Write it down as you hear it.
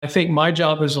think my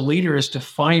job as a leader is to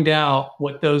find out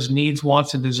what those needs,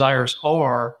 wants, and desires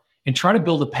are and try to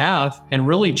build a path and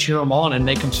really cheer them on and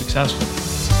make them successful.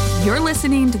 You're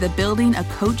listening to the Building a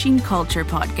Coaching Culture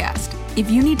podcast. If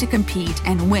you need to compete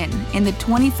and win in the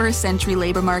 21st century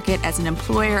labor market as an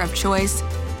employer of choice,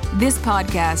 this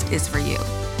podcast is for you.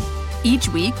 Each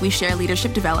week, we share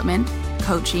leadership development,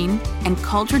 coaching, and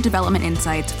culture development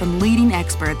insights from leading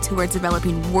experts who are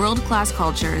developing world-class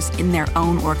cultures in their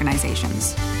own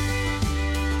organizations.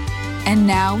 And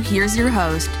now, here's your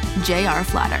host, J.R.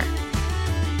 Flatter.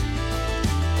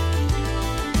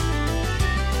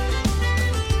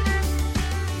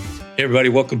 Hey everybody,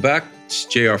 welcome back. It's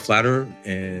J.R. Flatter,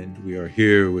 and we are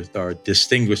here with our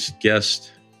distinguished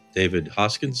guest, David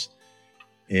Hoskins.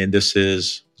 And this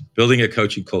is Building a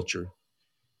Coaching Culture.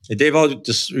 And Dave, I'll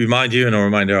just remind you, and I'll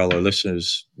remind all our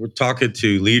listeners, we're talking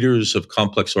to leaders of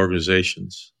complex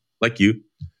organizations like you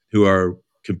who are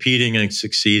competing and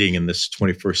succeeding in this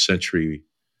 21st century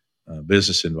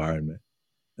business environment.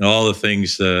 And all the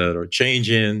things that are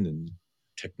changing, and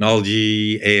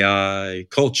technology, AI,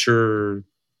 culture,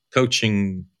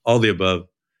 coaching, all the above.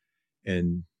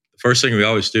 And the first thing we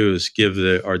always do is give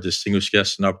our distinguished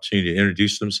guests an opportunity to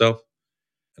introduce themselves.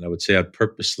 And I would say I'd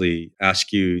purposely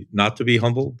ask you not to be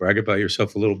humble, brag about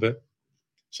yourself a little bit.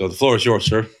 So the floor is yours,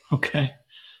 sir. Okay.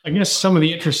 I guess some of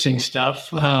the interesting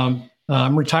stuff. I'm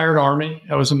retired Army.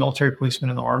 I was a military policeman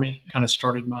in the Army. Kind of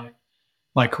started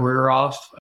my career off.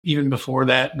 Even before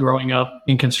that, growing up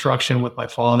in construction with my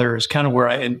father is kind of where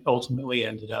I ultimately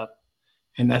ended up.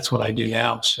 And that's what I do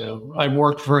now. So I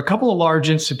worked for a couple of large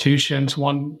institutions.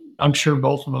 One, I'm sure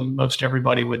both of them, most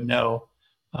everybody would know,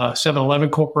 7-Eleven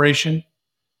Corporation.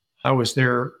 I was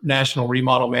their national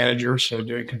remodel manager, so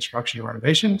doing construction and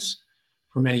renovations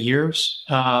for many years.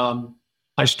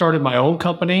 I started my own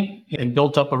company and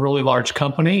built up a really large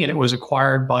company, and it was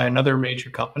acquired by another major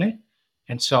company.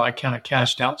 And so I kind of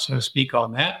cashed out, so to speak,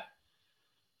 on that.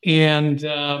 And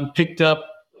picked up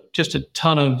just a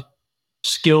ton of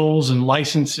skills and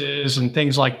licenses and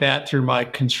things like that through my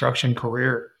construction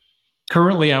career.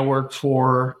 Currently, I work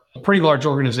for a pretty large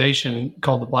organization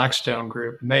called the Blackstone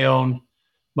Group, and they own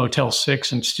Motel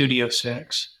 6 and Studio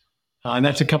 6. And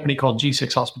that's a company called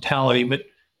G6 Hospitality, but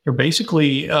they're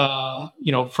basically,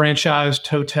 franchised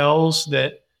hotels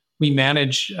that we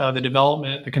manage the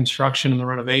development, the construction, and the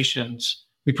renovations.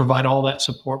 We provide all that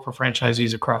support for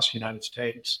franchisees across the United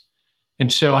States.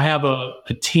 And so I have a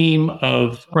team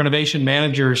of renovation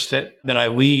managers that I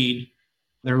lead.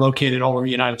 They're located all over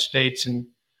the United States, and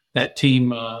that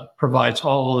team provides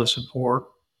all of the support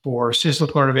for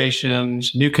assisted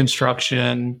renovations, new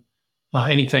construction,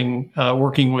 anything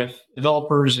working with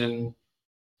developers and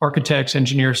architects,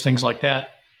 engineers, things like that.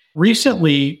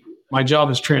 Recently, my job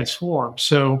has transformed.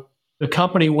 So the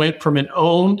company went from an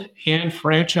owned and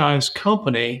franchised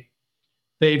company.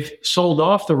 They've sold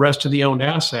off the rest of the owned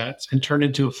assets and turned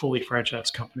into a fully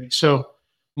franchised company. So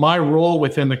my role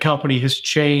within the company has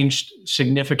changed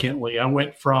significantly. I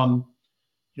went from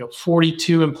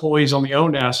 42 employees on the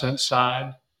owned asset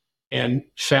side and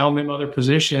found them other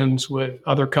positions with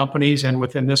other companies and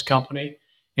within this company,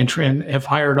 and have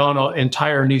hired on an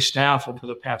entire new staff over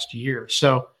the past year.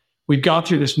 So we've gone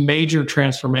through this major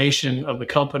transformation of the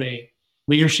company,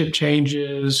 leadership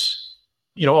changes,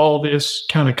 all this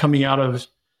kind of coming out of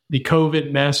the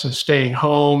COVID mess of staying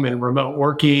home and remote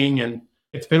working. And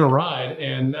it's been a ride.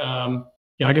 And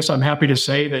I guess I'm happy to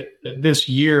say that this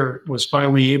year was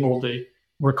finally able to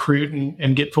recruit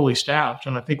and get fully staffed.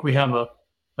 And I think we have a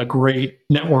great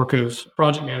network of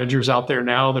project managers out there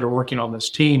now that are working on this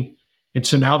team. And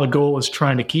so now the goal is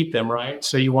trying to keep them, right?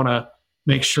 So you want to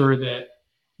make sure that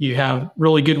you have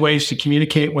really good ways to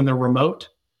communicate when they're remote.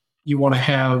 You want to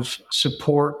have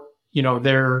support,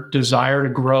 their desire to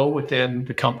grow within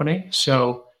the company.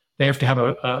 So they have to have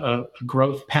a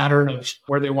growth pattern of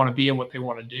where they want to be and what they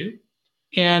want to do.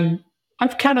 And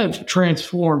I've kind of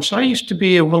transformed. So I used to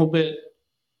be a little bit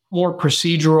more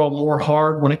procedural, more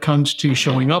hard when it comes to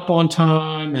showing up on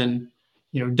time and,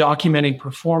 documenting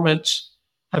performance.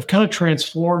 I've kind of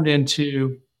transformed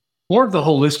into more of the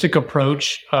holistic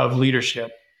approach of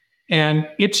leadership. And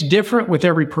it's different with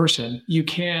every person.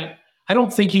 I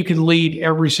don't think you can lead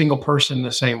every single person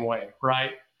the same way,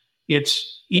 right?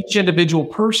 It's each individual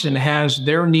person has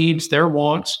their needs, their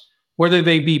wants, whether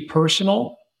they be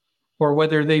personal or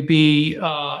whether they be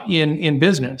in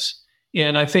business.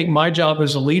 And I think my job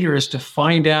as a leader is to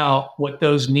find out what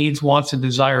those needs, wants, and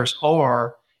desires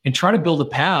are and try to build a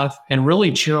path and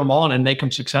really cheer them on and make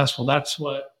them successful. That's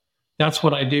what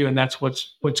I do. And that's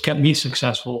what's kept me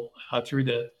successful through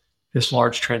this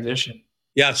large transition.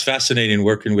 Yeah, it's fascinating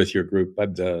working with your group.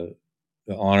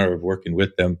 the honor of working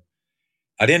with them.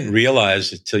 I didn't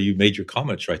realize until you made your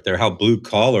comments right there how blue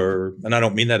collar, and I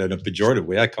don't mean that in a pejorative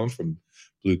way. I come from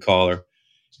blue collar.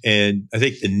 And I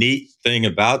think the neat thing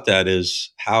about that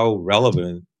is how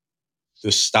relevant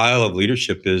the style of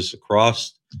leadership is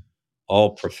across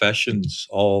all professions,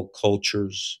 all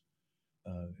cultures.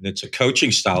 And it's a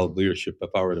coaching style of leadership, if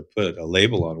I were to put a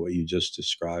label on what you just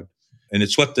described. And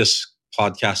it's what this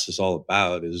podcast is all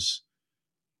about, is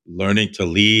learning to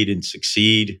lead and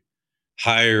succeed,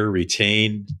 hire,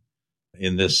 retain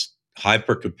in this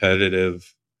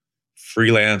hyper-competitive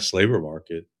freelance labor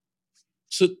market.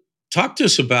 So talk to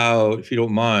us about, if you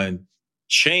don't mind,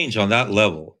 change on that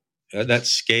level, at that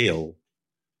scale,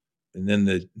 and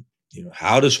then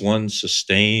how does one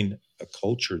sustain a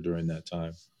culture during that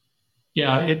time?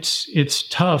 Yeah, it's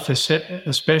tough,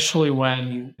 especially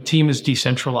when the team is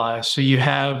decentralized. So you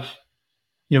have,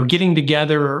 getting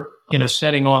together in a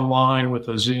setting online with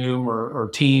a Zoom or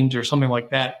Teams or something like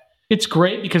that. It's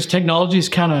great because technology's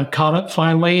kind of caught up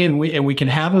finally, and we can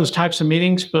have those types of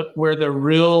meetings. But where the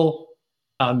real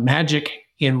magic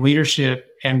in leadership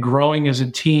and growing as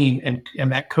a team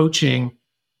and that coaching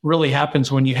really happens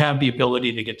when you have the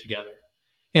ability to get together.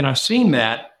 And I've seen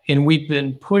that, and we've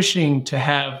been pushing to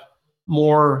have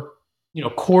more,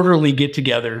 quarterly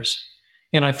get-togethers.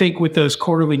 And I think with those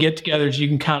quarterly get-togethers, you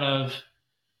can kind of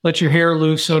let your hair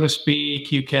loose, so to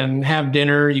speak. You can have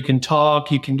dinner, you can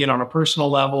talk, you can get on a personal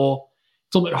level.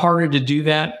 It's a little bit harder to do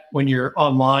that when you're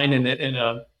online and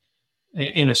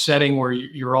in a setting where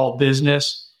you're all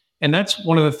business. And that's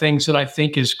one of the things that I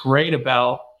think is great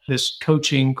about this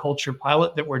coaching culture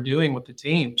pilot that we're doing with the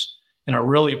teams. And I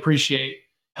really appreciate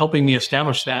helping me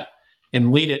establish that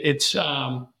and lead it. It's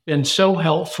been so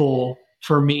helpful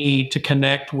for me to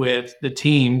connect with the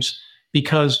teams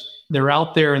because they're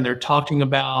out there and they're talking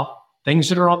about things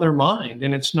that are on their mind.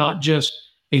 And it's not just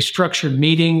a structured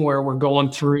meeting where we're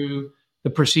going through the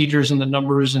procedures and the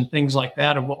numbers and things like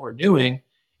that of what we're doing.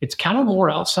 It's kind of more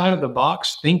outside of the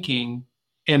box thinking.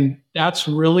 And that's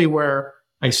really where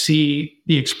I see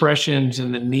the expressions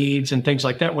and the needs and things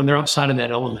like that when they're outside of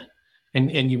that element.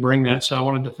 And you bring that. So I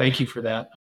wanted to thank you for that.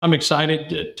 I'm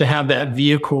excited to have that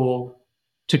vehicle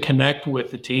to connect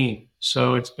with the team.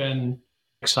 So it's been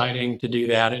exciting to do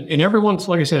that. And everyone's,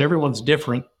 like I said, everyone's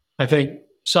different. I think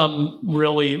some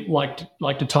really like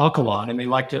to talk a lot and they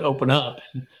like to open up,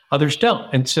 and others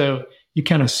don't. And so you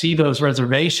kind of see those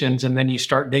reservations, and then you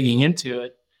start digging into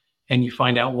it and you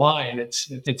find out why. And it's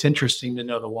interesting to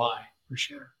know the why, for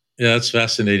sure. Yeah, that's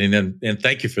fascinating. And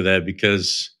thank you for that,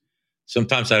 because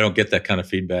sometimes I don't get that kind of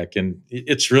feedback. And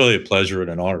it's really a pleasure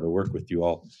and an honor to work with you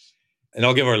all. And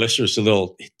I'll give our listeners a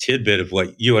little tidbit of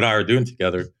what you and I are doing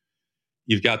together.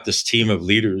 You've got this team of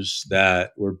leaders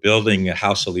that we're building a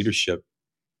house of leadership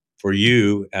for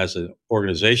you as an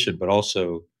organization, but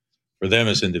also for them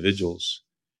as individuals.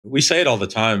 We say it all the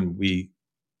time. We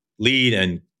lead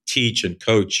and teach and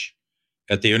coach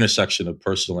at the intersection of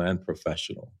personal and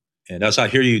professional. And as I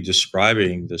hear you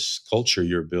describing this culture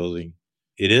you're building,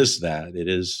 it is that. It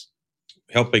is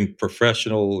helping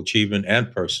professional achievement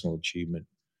and personal achievement,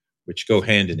 which go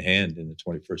hand in hand in the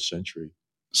 21st century.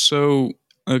 So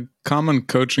a common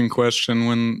coaching question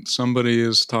when somebody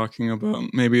is talking about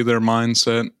maybe their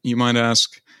mindset, you might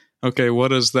ask, okay, what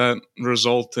does that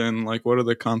result in? Like, what are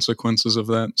the consequences of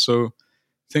that? So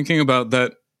thinking about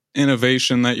that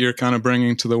innovation that you're kind of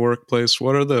bringing to the workplace,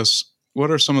 what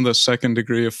are some of the second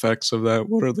degree effects of that?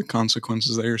 What are the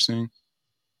consequences that you're seeing?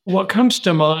 What comes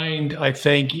to mind, I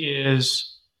think,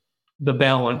 is the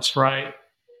balance, right?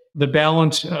 The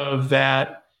balance of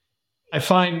that. I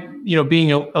find,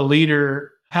 being a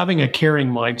leader, having a caring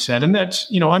mindset, and that's,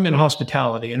 I'm in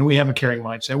hospitality and we have a caring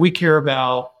mindset. We care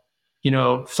about,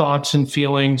 thoughts and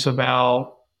feelings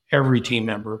about every team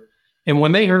member. And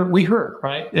when they hurt, we hurt,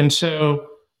 right? And so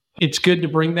it's good to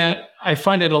bring that. I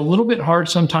find it a little bit hard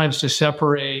sometimes to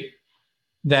separate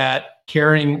that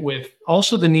caring with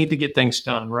also the need to get things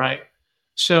done, right?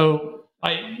 So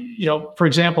for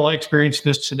example, I experienced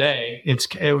this today.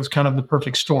 It was kind of the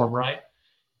perfect storm, right?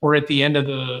 We're at the end of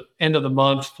the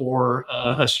month for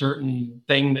a certain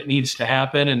thing that needs to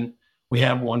happen, and we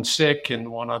have one sick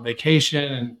and one on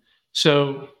vacation. And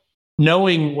so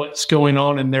knowing what's going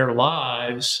on in their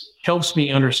lives helps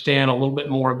me understand a little bit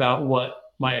more about what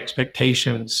my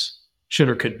expectations should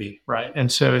or could be, right?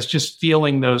 And so it's just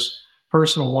feeling those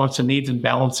personal wants and needs and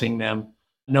balancing them,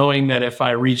 knowing that if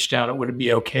I reached out, it would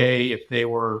be okay if they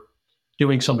were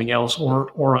doing something else,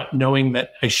 or knowing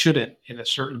that I shouldn't in a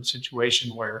certain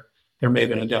situation where there may have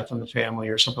been a death in the family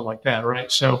or something like that,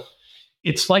 right? So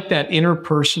it's like that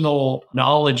interpersonal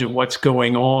knowledge of what's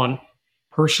going on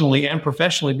personally and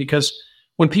professionally, because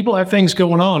when people have things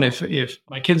going on, if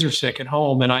my kids are sick at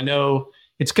home and I know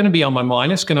it's going to be on my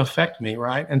mind, it's going to affect me,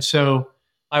 right? And so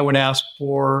I would ask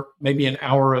for maybe an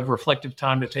hour of reflective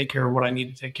time to take care of what I need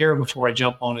to take care of before I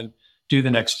jump on and do the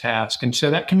next task. And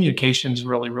so that communication is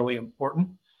really, really important,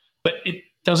 but it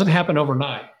doesn't happen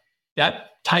overnight.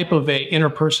 That type of a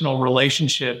interpersonal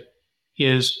relationship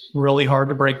is really hard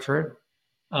to break through.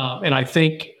 And I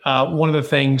think one of the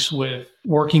things with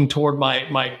working toward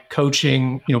my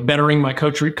coaching, bettering my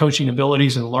coaching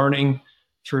abilities and learning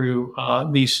through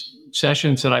these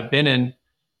sessions that I've been in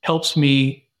helps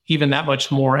me even that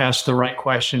much more ask the right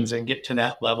questions and get to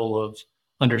that level of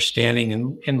understanding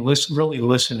and really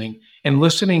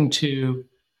listening to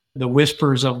the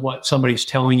whispers of what somebody's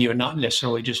telling you and not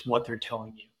necessarily just what they're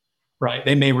telling you, right?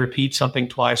 They may repeat something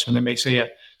twice or they may say a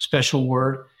special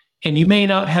word and you may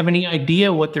not have any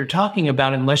idea what they're talking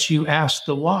about unless you ask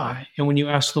the why. And when you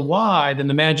ask the why, then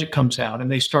the magic comes out and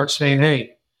they start saying,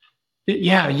 hey,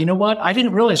 yeah, you know what? I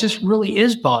didn't realize this really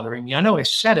is bothering me. I know I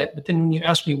said it, but then when you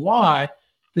ask me why,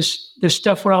 this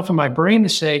stuff went off in my brain to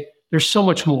say, there's so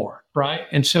much more, right?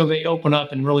 And so they open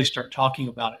up and really start talking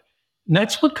about it. And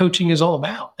that's what coaching is all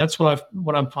about. That's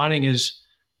what I'm finding is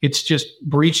it's just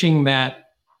breaching that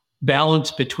balance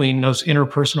between those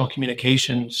interpersonal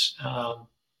communications.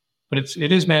 But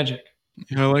it is magic.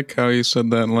 Yeah, I like how you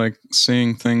said that, like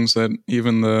seeing things that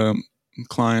even the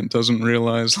client doesn't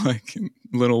realize, like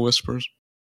little whispers.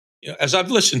 As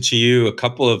I've listened to you a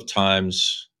couple of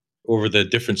times over the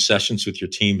different sessions with your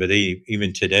team, but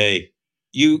even today,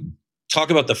 you talk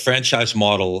about the franchise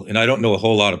model, and I don't know a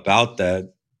whole lot about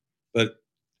that, but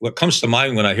what comes to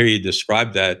mind when I hear you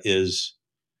describe that is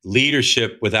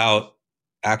leadership without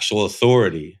actual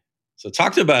authority. So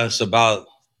talk to us about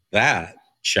that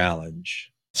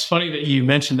challenge. It's funny that you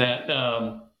mentioned that.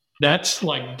 That's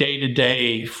like day to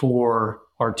day for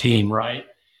our team, right?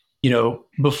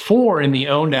 Before in the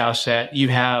owned asset, you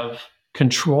have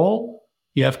control.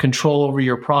 You have control over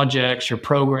your projects, your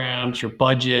programs, your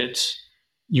budgets,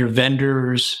 your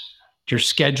vendors, your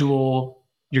schedule,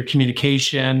 your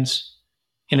communications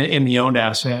in the owned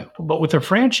asset. But with a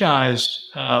franchise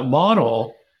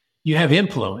model, you have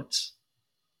influence.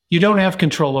 You don't have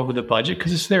control over the budget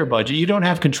because it's their budget. You don't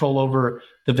have control over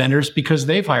the vendors because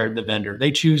they've hired the vendor.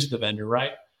 They choose the vendor,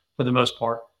 right? For the most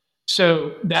part.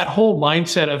 So that whole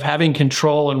mindset of having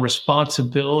control and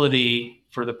responsibility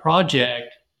for the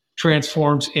project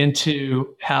transforms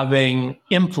into having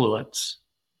influence.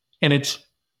 And it's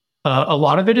a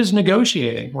lot of it is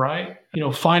negotiating, right?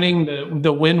 Finding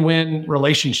the win-win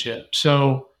relationship.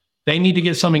 So they need to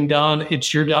get something done.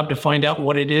 It's your job to find out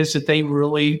what it is that they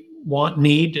really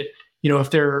need.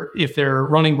 If they're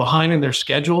running behind in their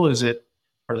schedule,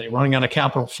 are they running on a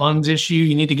capital funds issue?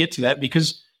 You need to get to that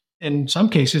because in some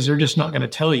cases they're just not going to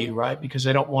tell you, right? Because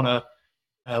they don't want to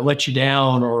let you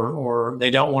down or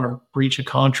they don't want to breach a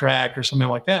contract or something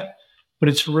like that. But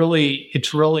it's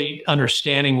really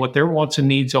understanding what their wants and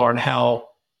needs are and how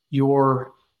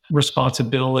your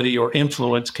responsibility or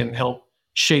influence can help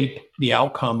shape the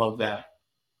outcome of that.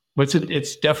 But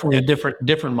it's definitely a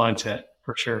different mindset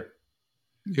for sure.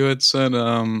 You had said,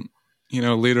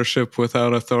 leadership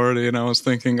without authority, and I was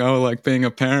thinking, like being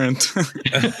a parent.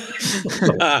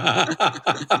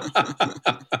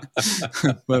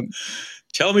 But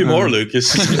tell me more,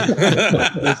 Lucas. Is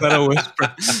that a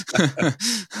whisper?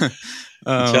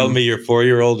 Tell me your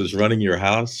 4-year-old is running your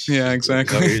house. Yeah,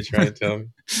 exactly. Is that what you're trying to tell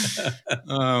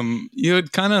me? You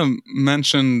had kind of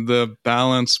mentioned the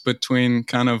balance between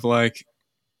kind of like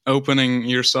opening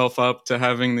yourself up to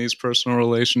having these personal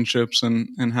relationships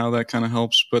and how that kind of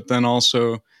helps, but then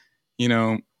also,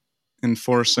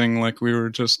 enforcing like we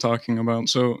were just talking about.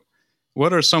 So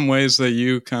what are some ways that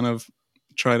you kind of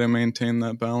try to maintain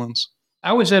that balance?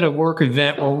 I was at a work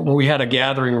event where we had a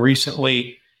gathering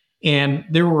recently and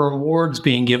there were awards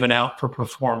being given out for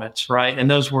performance, right? And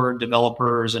those were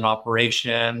developers and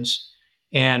operations.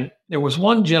 And there was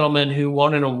one gentleman who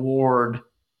won an award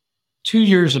 2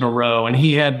 years in a row, and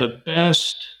he had the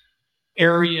best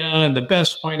area and the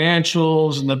best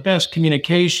financials and the best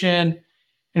communication.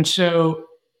 And so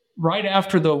right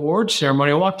after the award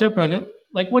ceremony, I walked up and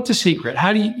like, what's the secret?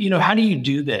 How do you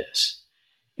do this?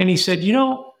 And he said,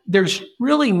 there's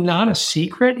really not a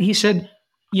secret. He said,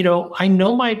 I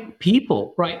know my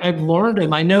people, right? I've learned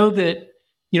them. I know that,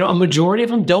 a majority of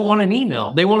them don't want an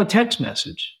email. They want a text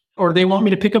message, or they want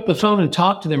me to pick up the phone and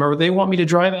talk to them, or they want me to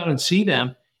drive out and see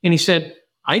them. And he said,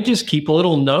 I just keep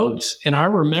little notes and I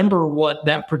remember what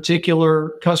that particular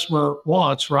customer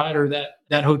wants, right? Or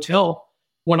that hotel.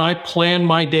 When I plan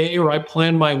my day or I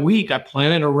plan my week, I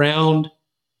plan it around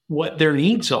what their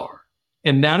needs are.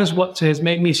 And that is what has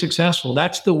made me successful.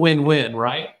 That's the win-win,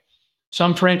 right?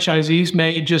 Some franchisees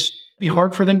may just be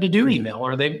hard for them to do email,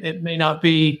 or it may not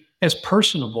be as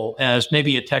personable as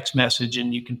maybe a text message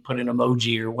and you can put an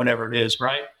emoji or whatever it is,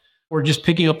 right? Or just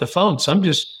picking up the phone.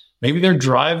 Maybe they're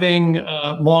driving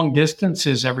long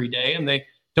distances every day and they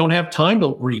don't have time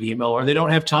to read email, or they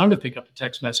don't have time to pick up a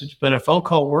text message, but a phone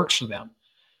call works for them.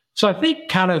 So I think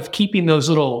kind of keeping those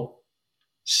little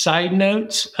side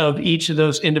notes of each of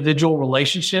those individual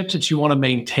relationships that you want to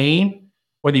maintain,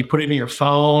 whether you put it in your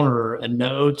phone or a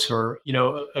notes, or,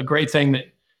 a great thing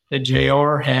that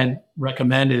JR had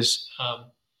recommend is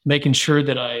making sure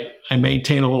that I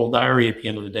maintain a little diary at the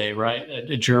end of the day, right?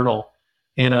 A journal.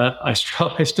 And I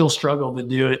still struggle to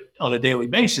do it on a daily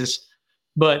basis,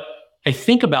 but I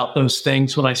think about those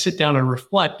things when I sit down and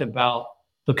reflect about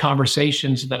the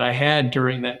conversations that I had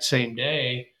during that same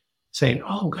day, saying,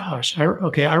 oh gosh, I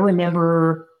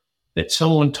remember that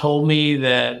someone told me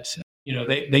that,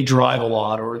 they drive a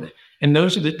lot, and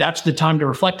that's the time to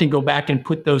reflect and go back and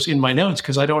put those in my notes,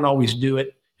 because I don't always do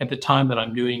it at the time that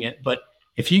I'm doing it. But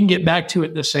if you can get back to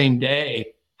it the same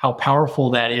day, how powerful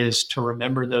that is to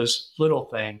remember those little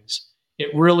things, it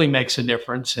really makes a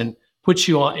difference and puts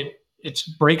you on, it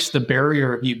breaks the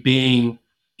barrier of you being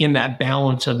in that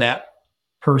balance of that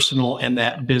personal and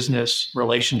that business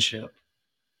relationship.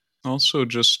 Also,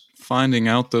 just finding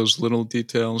out those little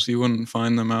details, you wouldn't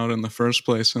find them out in the first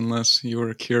place unless you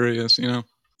were curious,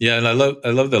 Yeah, and I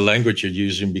love the language you're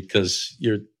using, because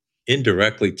you're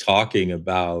indirectly talking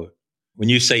about, when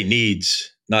you say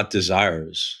needs, not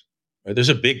desires. Right? There's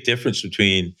a big difference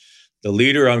between the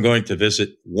leader I'm going to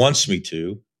visit wants me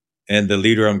to, and the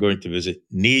leader I'm going to visit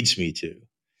needs me to.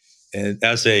 And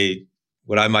as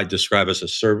what I might describe as a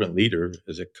servant leader,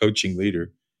 as a coaching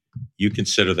leader, you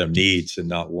consider them needs and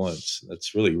not wants.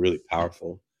 That's really, really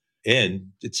powerful. And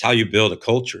it's how you build a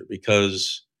culture,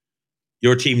 because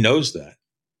your team knows that.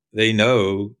 They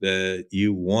know that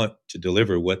you want to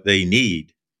deliver what they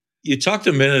need. You talked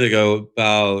a minute ago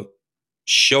about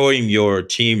showing your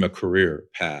team a career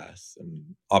path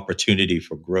and opportunity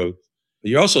for growth.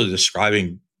 But you're also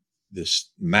describing this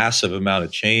massive amount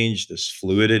of change, this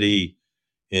fluidity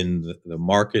in the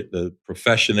market, the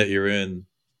profession that you're in.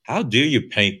 How do you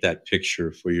paint that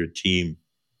picture for your team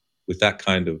with that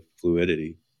kind of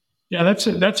fluidity? Yeah,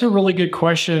 that's a really good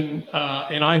question.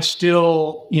 And I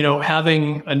still,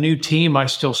 having a new team, I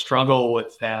still struggle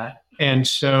with that. And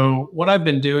so what I've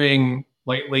been doing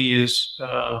lately is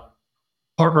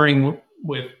partnering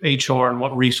with HR and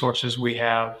what resources we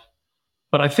have.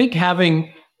 But I think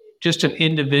having just an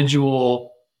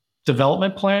individual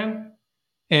development plan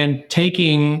and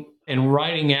taking and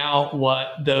writing out what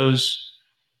those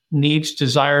needs,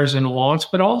 desires, and wants,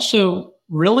 but also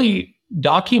really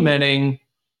documenting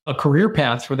a career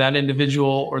path for that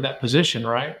individual or that position,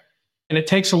 right? And it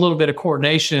takes a little bit of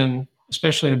coordination,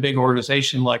 especially in a big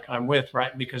organization like I'm with,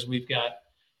 right? Because we've got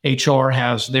HR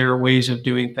has their ways of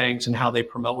doing things and how they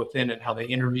promote within and how they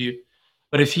interview.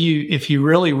 But if you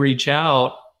really reach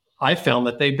out, I found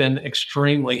that they've been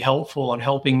extremely helpful in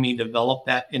helping me develop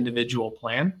that individual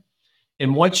plan.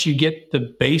 And once you get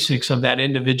the basics of that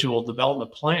individual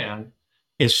development plan,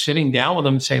 is sitting down with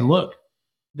them and saying, look,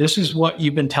 this is what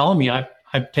you've been telling me.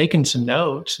 I've taken some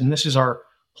notes, and this is our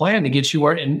plan to get you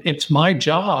where, and it's my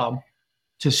job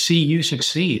to see you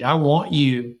succeed. I want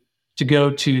you to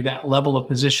go to that level of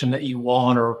position that you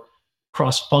want, or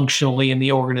cross-functionally in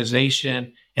the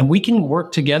organization. And we can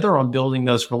work together on building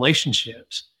those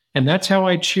relationships. And that's how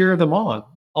I cheer them on.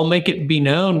 I'll make it be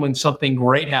known when something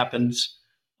great happens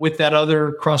with that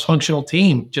other cross-functional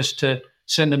team, just to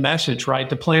send a message, right?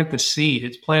 To plant the seed.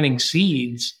 It's planting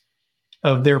seeds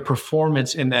of their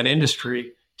performance in that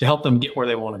industry to help them get where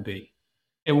they want to be.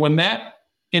 And when that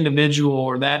individual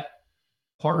or that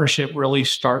partnership really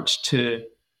starts to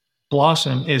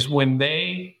blossom is when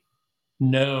they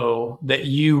know that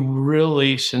you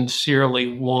really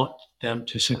sincerely want them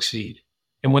to succeed.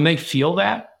 And when they feel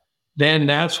that, then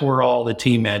that's where all the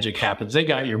team magic happens. They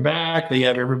got your back. They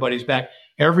have everybody's back.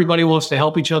 Everybody wants to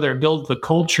help each other and build the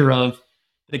culture of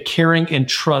the caring and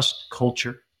trust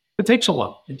culture. It takes a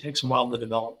while. It takes a while to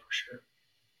develop, for sure.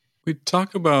 We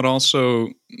talk about also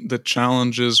the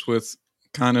challenges with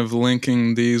kind of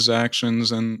linking these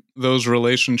actions and those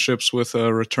relationships with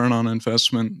a return on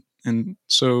investment. And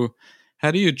so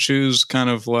how do you choose kind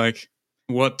of like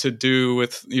what to do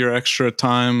with your extra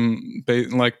time,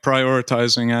 like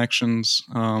prioritizing actions?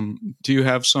 Do you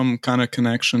have some kind of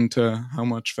connection to how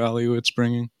much value it's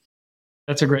bringing?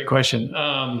 That's a great question.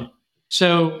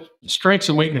 So strengths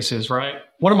and weaknesses, right?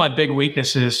 One of my big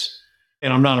weaknesses,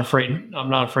 and I'm not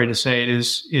afraid to say it,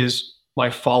 is my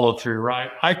follow through,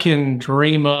 right? I can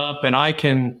dream up and I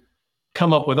can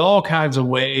come up with all kinds of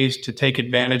ways to take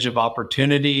advantage of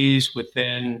opportunities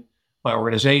within my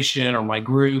organization or my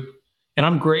group. And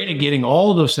I'm great at getting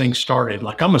all of those things started.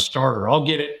 Like I'm a starter. I'll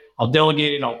get it, I'll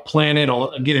delegate it, I'll plan it,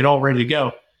 I'll get it all ready to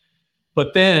go.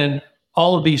 But then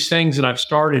all of these things that I've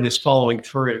started is following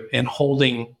through and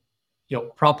holding,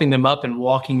 propping them up and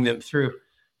walking them through.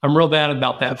 I'm real bad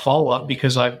about that follow up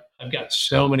because I've got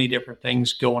so many different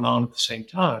things going on at the same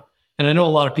time. And I know a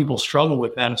lot of people struggle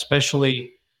with that,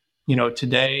 especially,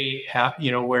 today,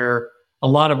 where a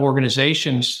lot of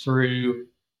organizations through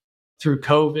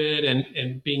COVID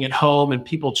and being at home and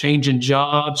people changing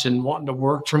jobs and wanting to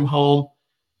work from home,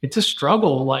 it's a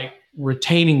struggle, like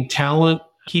retaining talent,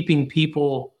 keeping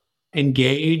people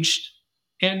engaged.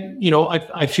 And,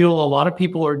 I feel a lot of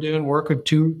people are doing work with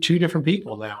two different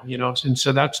people now, and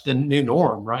so that's the new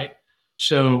norm, right?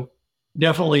 So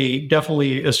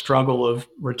definitely a struggle of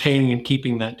retaining and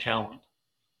keeping that talent.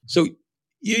 So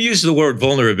you used the word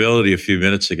vulnerability a few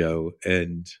minutes ago,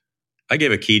 and I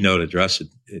gave a keynote address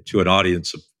to an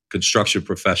audience of construction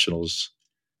professionals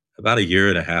about a year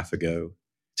and a half ago,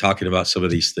 talking about some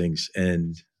of these things.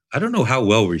 And I don't know how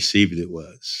well received it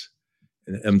was.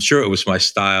 And I'm sure it was my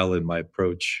style and my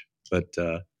approach. But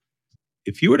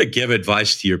if you were to give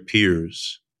advice to your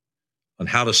peers on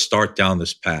how to start down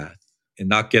this path and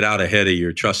not get out ahead of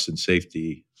your trust and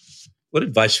safety, what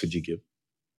advice would you give?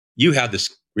 You had this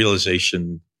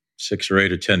realization 6 or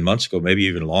 8 or 10 months ago, maybe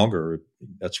even longer.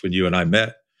 That's when you and I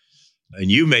met. And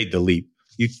you made the leap.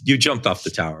 You jumped off the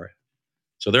tower.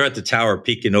 So they're at the tower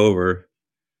peeking over.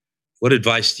 What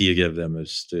advice do you give them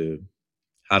as to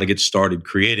how to get started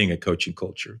creating a coaching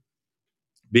culture,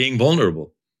 being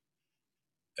vulnerable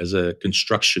as a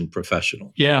construction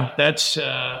professional? Yeah, that's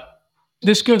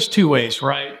this goes two ways,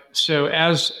 right? So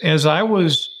as I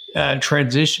was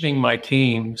transitioning my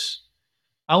teams,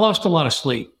 I lost a lot of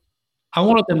sleep. I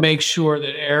wanted to make sure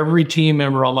that every team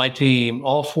member on my team,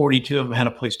 all 42 of them, had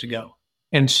a place to go.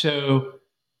 And so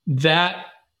that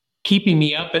keeping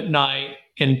me up at night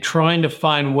and trying to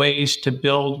find ways to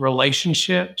build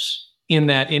relationships in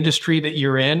that industry that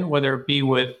you're in, whether it be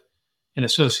with an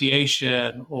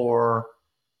association or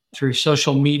through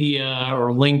social media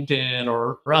or LinkedIn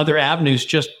or other avenues,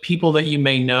 just people that you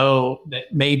may know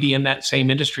that may be in that same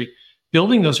industry,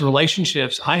 building those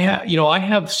relationships. I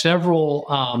have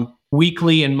several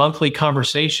weekly and monthly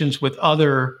conversations with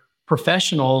other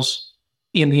professionals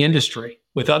in the industry,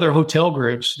 with other hotel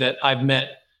groups that I've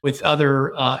met, with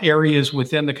other areas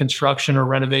within the construction or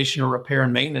renovation or repair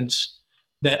and maintenance,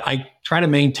 that I try to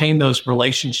maintain those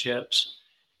relationships.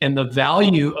 And the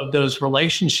value of those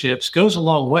relationships goes a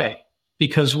long way,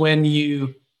 because when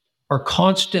you are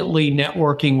constantly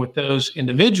networking with those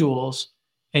individuals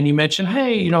and you mention,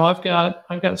 hey, I've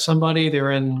got somebody,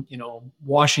 they're in,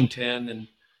 Washington, and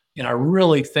I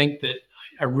really think that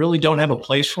I really don't have a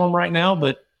place for them right now,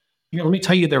 but let me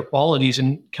tell you their qualities,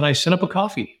 and can I set up a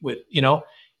coffee with,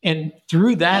 and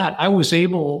through that, I was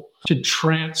able to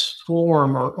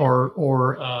transform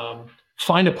or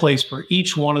find a place for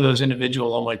each one of those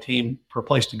individuals on my team for a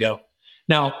place to go.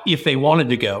 Now, if they wanted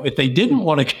to go, if they didn't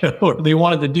want to go, or they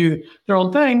wanted to do their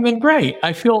own thing, then great.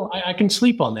 I feel I can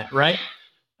sleep on that, right?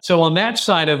 So on that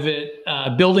side of it,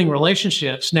 building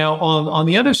relationships. Now, on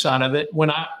the other side of it, when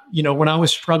I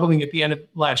was struggling at the end of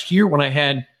last year, when I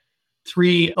had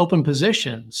 3 open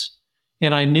positions,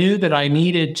 and I knew that I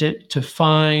needed to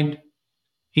find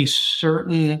a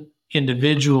certain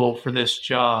individual for this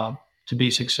job to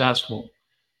be successful,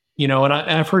 and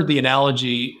I've heard the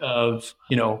analogy of,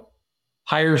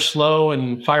 hire slow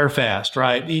and fire fast,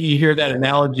 right? You hear that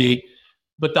analogy,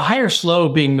 but the hire slow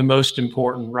being the most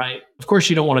important, right? Of course,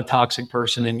 you don't want a toxic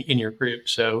person in your group.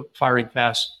 So firing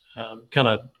fast kind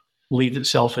of leads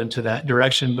itself into that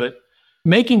direction, but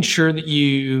making sure that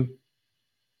you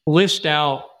list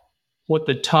out what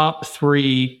the top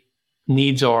 3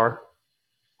 needs are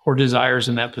or desires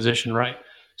in that position, right?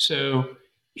 So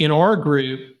in our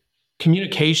group,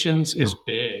 communications is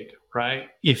big, right?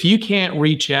 If you can't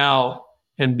reach out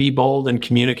and be bold and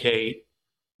communicate,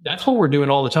 that's what we're doing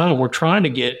all the time. We're trying to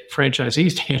get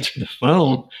franchisees to answer the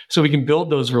phone so we can build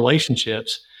those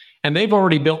relationships. And they've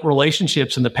already built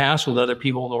relationships in the past with other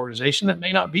people in the organization that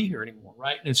may not be here anymore,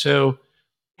 right? And so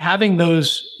having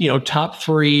those, top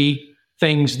 3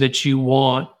 things that you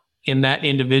want in that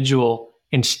individual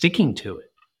and sticking to it.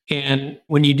 And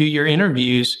when you do your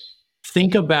interviews,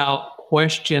 think about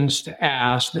questions to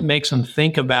ask that makes them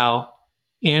think about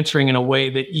answering in a way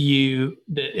that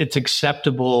it's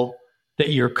acceptable, that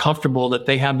you're comfortable, that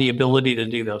they have the ability to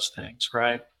do those things,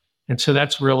 right? And so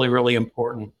that's really, really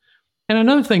important. And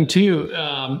another thing too,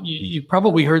 you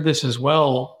probably heard this as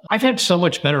well. I've had so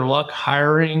much better luck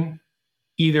hiring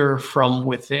either from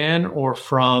within or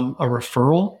from a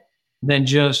referral than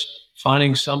just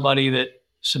finding somebody that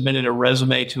submitted a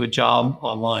resume to a job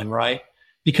online, right?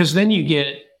 Because then you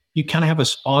kind of have a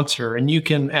sponsor and you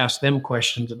can ask them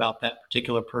questions about that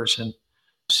particular person.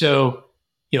 So,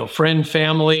 friend,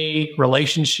 family,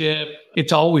 relationship,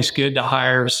 it's always good to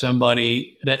hire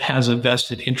somebody that has a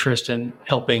vested interest in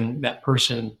helping that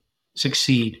person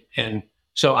succeed. And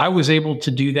so I was able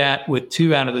to do that with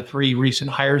 2 out of the 3 recent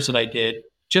hires that I did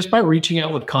just by reaching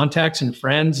out with contacts and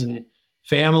friends and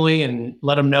family and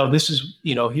let them know this is,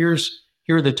 here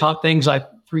are the top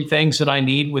 3 things that I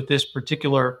need with this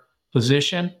particular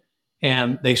position.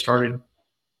 And they started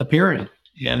appearing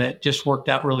and it just worked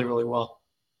out really, really well.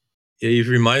 Yeah, you've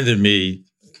reminded me,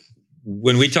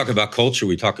 when we talk about culture,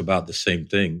 we talk about the same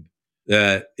thing,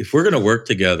 that if we're going to work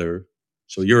together,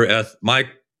 so my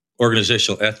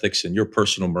organizational ethics and your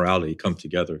personal morality come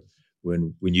together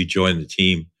when you join the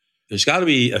team, there's got to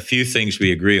be a few things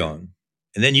we agree on,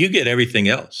 and then you get everything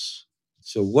else.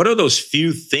 So what are those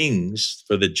few things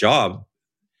for the job,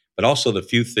 but also the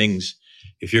few things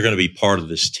if you're going to be part of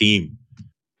this team?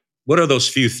 What are those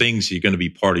few things you're going to be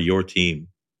part of your team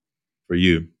for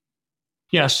you?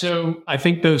 Yeah, so I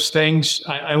think those things,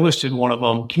 I listed one of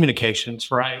them,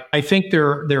 communications, right? I think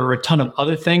there are a ton of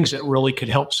other things that really could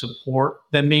help support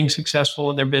them being successful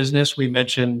in their business. We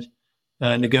mentioned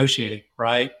negotiating,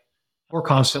 right? We're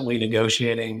constantly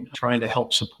negotiating, trying to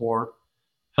help support,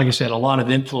 like I said, a lot of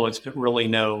influence, but really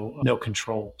no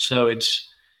control. So it's,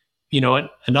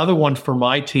 another one for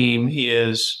my team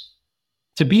is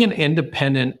to be an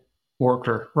independent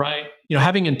worker, right?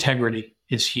 Having integrity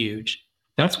is huge.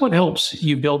 That's what helps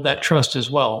you build that trust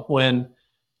as well. When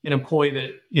an employee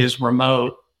that is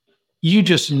remote, you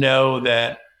just know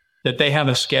that they have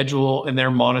a schedule and they're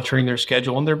monitoring their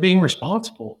schedule and they're being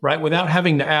responsible, right? Without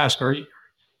having to ask, or,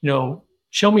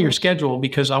 show me your schedule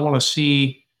because I want to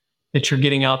see that you're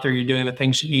getting out there, you're doing the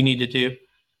things that you need to do.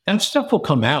 That stuff will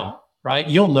come out, right?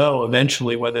 You'll know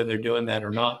eventually whether they're doing that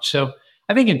or not. So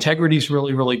I think integrity is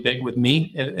really, really big with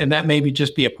me. And that maybe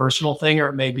just be a personal thing, or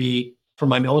it may be from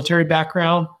my military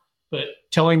background, but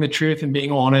telling the truth and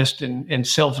being honest and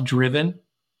self-driven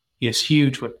is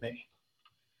huge with me.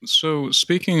 So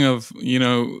speaking of,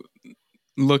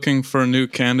 looking for new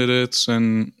candidates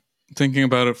and thinking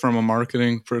about it from a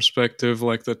marketing perspective,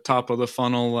 like the top of the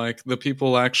funnel, like the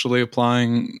people actually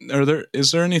applying,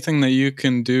 is there anything that you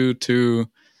can do to,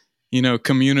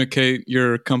 communicate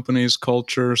your company's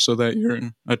culture so that you're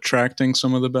attracting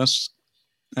some of the best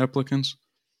applicants?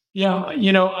 Yeah,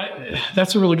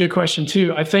 that's a really good question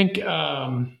too. I think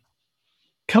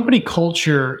company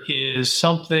culture is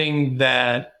something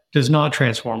that does not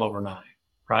transform overnight,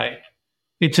 right?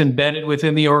 It's embedded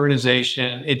within the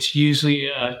organization. It's usually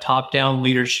a top-down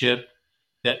leadership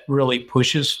that really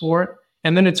pushes for it.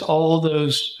 And then it's all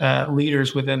those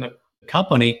leaders within the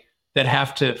company that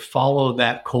have to follow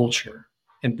that culture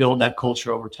and build that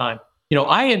culture over time.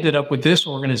 I ended up with this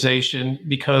organization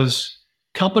because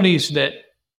companies that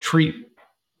treat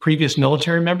previous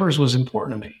military members was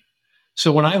important to me.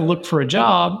 So when I looked for a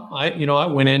job, I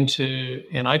went into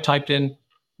and I typed in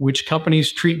which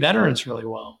companies treat veterans really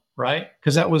well, right?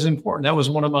 Because that was important. That was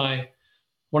one of my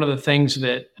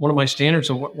standards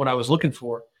of what I was looking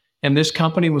for. And this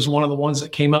company was one of the ones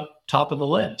that came up top of the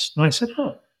list. And I said,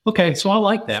 okay, so I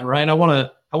like that, right? I want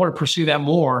to pursue that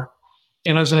more.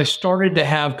 And as I started to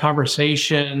have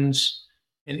conversations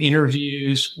and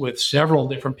interviews with several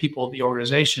different people at the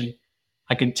organization,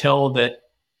 I can tell that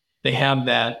they have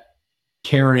that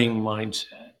caring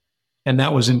mindset. And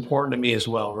that was important to me as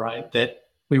well, right? That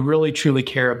we really truly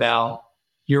care about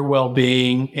your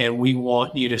well-being and we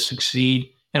want you to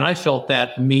succeed. And I felt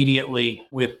that immediately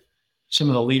with some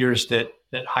of the leaders that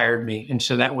hired me. And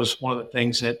so that was one of the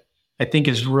things that I think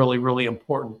is really, really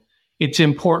important. It's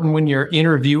important when you're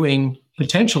interviewing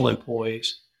potential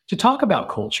employees to talk about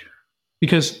culture,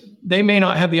 because they may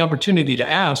not have the opportunity to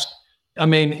ask. I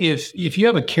mean, if you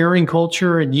have a caring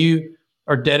culture and you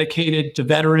are dedicated to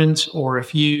veterans, or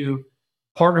if you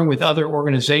partner with other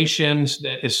organizations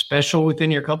that is special within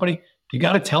your company, you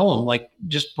got to tell them, like,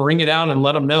 just bring it out and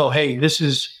let them know, hey, this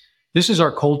is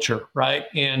our culture, right?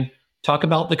 And talk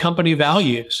about the company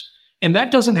values. And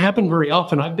that doesn't happen very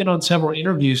often. I've been on several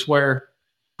interviews where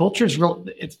culture is real.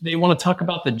 They want to talk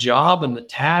about the job and the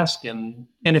task. And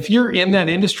if you're in that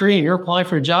industry and you're applying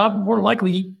for a job, more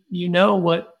likely you know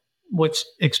what's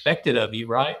expected of you,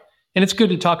 right? And it's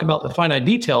good to talk about the finite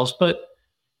details, but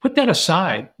put that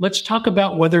aside. Let's talk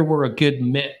about whether we're a good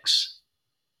mix.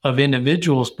 of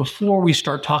individuals before we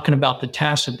start talking about the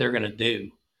tasks that they're going to do.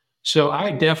 So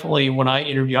I definitely, when I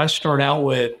interview, I start out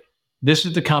with, this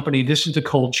is the company, this is the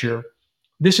culture,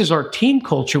 this is our team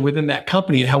culture within that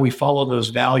company and how we follow those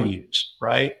values,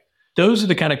 right? Those are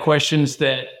the kind of questions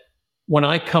that when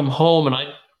I come home and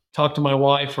I talk to my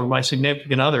wife or my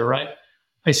significant other, right?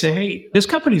 I say, hey, this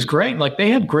company's great. Like, they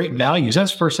have great values.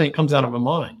 That's the first thing that comes out of my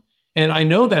mind. And I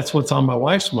know that's what's on my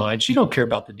wife's mind. She don't care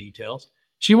about the details.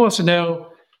 She wants to know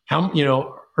how,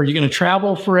 are you going to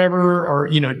travel forever? Or,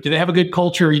 do they have a good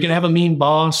culture? Are you going to have a mean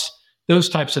boss? Those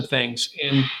types of things.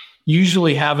 And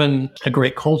usually having a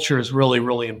great culture is really,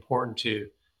 really important to,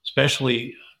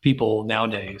 especially people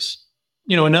nowadays.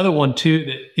 Another one too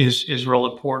that is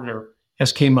real important or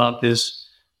has came up is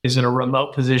it a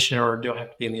remote position or do I have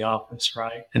to be in the office,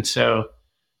 right? And so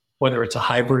whether it's a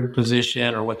hybrid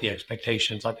position or what the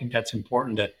expectations, I think that's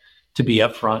important to be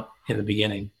upfront in the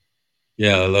beginning.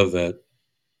 Yeah, I love that.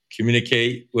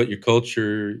 Communicate what your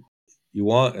culture you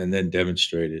want and then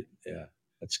demonstrate it. Yeah,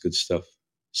 that's good stuff.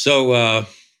 So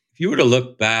if you were to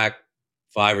look back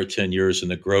 5 or 10 years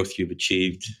and the growth you've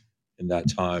achieved in that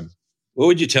time, what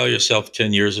would you tell yourself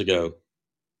 10 years ago?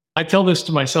 I tell this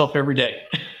to myself every day.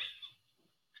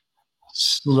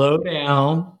 Slow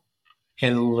down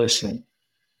and listen.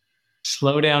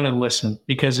 Slow down and listen.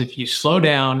 Because if you slow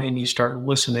down and you start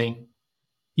listening,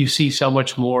 you see so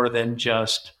much more than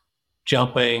just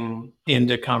jumping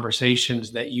into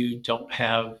conversations that you don't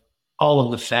have all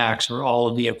of the facts or all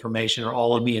of the information or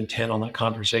all of the intent on that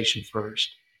conversation first.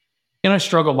 And I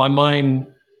struggle. My mind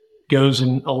goes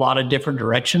in a lot of different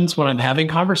directions when I'm having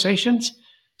conversations.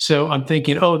 So I'm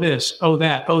thinking, oh, this, oh,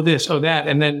 that, oh, this, oh, that.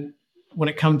 And then when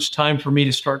it comes time for me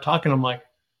to start talking, I'm like,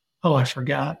 oh, I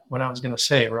forgot what I was going to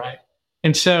say, right?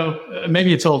 And so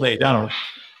maybe it's old age. I don't know.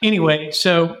 Anyway,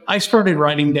 so I started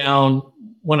writing down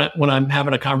when I'm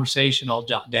having a conversation, I'll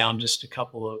jot down just a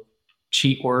couple of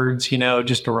cheat words,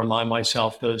 just to remind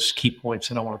myself those key points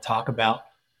that I want to talk about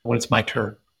when it's my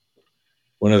turn.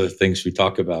 One of the things we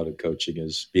talk about in coaching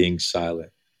is being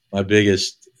silent. My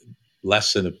biggest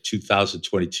lesson of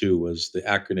 2022 was the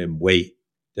acronym WAIT,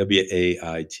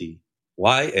 WAIT.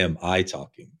 Why am I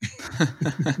talking?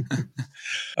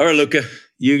 All right, Luca,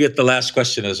 you get the last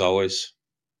question as always.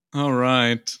 All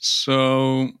right.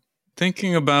 So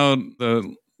thinking about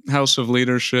the House of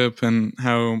Leadership and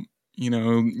how,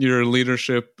 your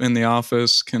leadership in the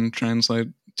office can translate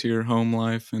to your home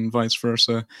life and vice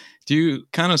versa. Do you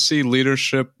kind of see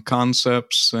leadership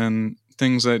concepts and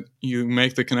things that you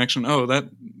make the connection? Oh,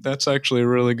 that's actually a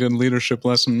really good leadership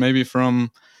lesson, maybe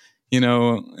from,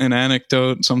 an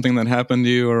anecdote, something that happened to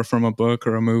you, or from a book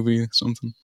or a movie,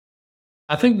 something?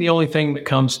 I think the only thing that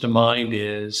comes to mind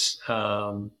is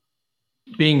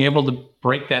being able to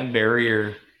break that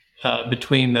barrier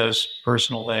between those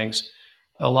personal things.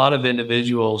 A lot of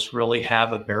individuals really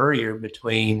have a barrier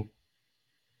between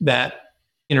that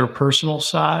interpersonal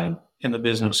side and the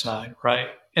business side, right?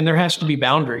 And there has to be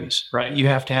boundaries, right? You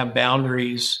have to have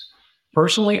boundaries.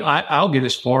 Personally, I'll get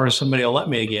as far as somebody will let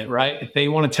me get, right? If they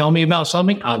want to tell me about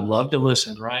something, I'd love to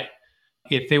listen, right?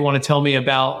 If they want to tell me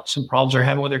about some problems they're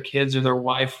having with their kids or their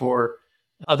wife or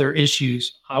other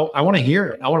issues, I want to hear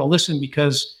it. I want to listen,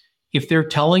 because if they're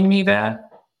telling me that,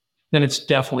 then it's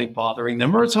definitely bothering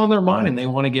them or it's on their mind and they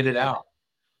want to get it out.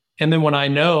 And then when I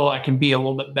know, I can be a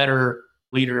little bit better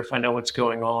leader if I know what's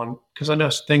going on, because I know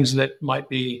things that might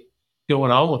be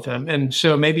going on with them. And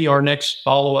so maybe our next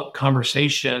follow-up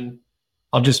conversation,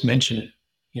 I'll just mention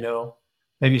it.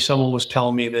 Maybe someone was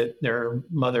telling me that their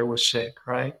mother was sick,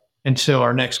 right? And so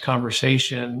our next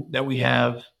conversation that we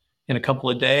have in a couple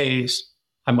of days,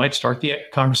 I might start the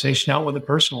conversation out with a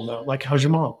personal note, like, how's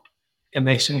your mom? And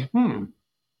they say,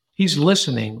 he's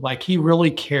listening, like he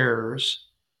really cares,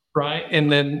 right?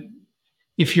 And then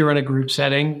if you're in a group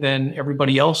setting, then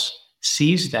everybody else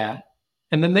sees that.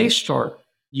 And then they start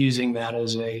using that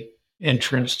as a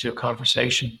entrance to a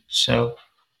conversation. So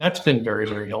that's been very,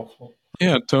 very helpful.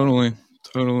 Yeah, totally.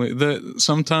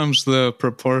 Sometimes the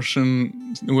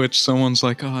proportion which someone's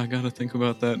like, oh, I got to think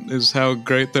about that, is how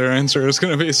great their answer is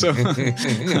going to be. So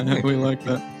we like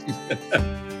that.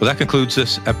 Well, that concludes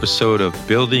this episode of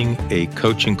Building a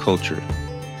Coaching Culture.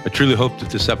 I truly hope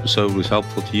that this episode was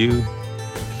helpful to you.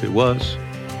 If it was,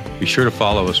 be sure to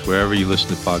follow us wherever you listen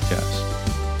to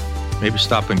podcasts. Maybe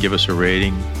stop and give us a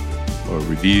rating or a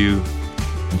review,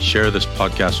 and share this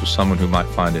podcast with someone who might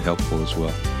find it helpful as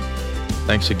well.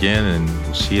 Thanks again, and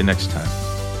we'll see you next time.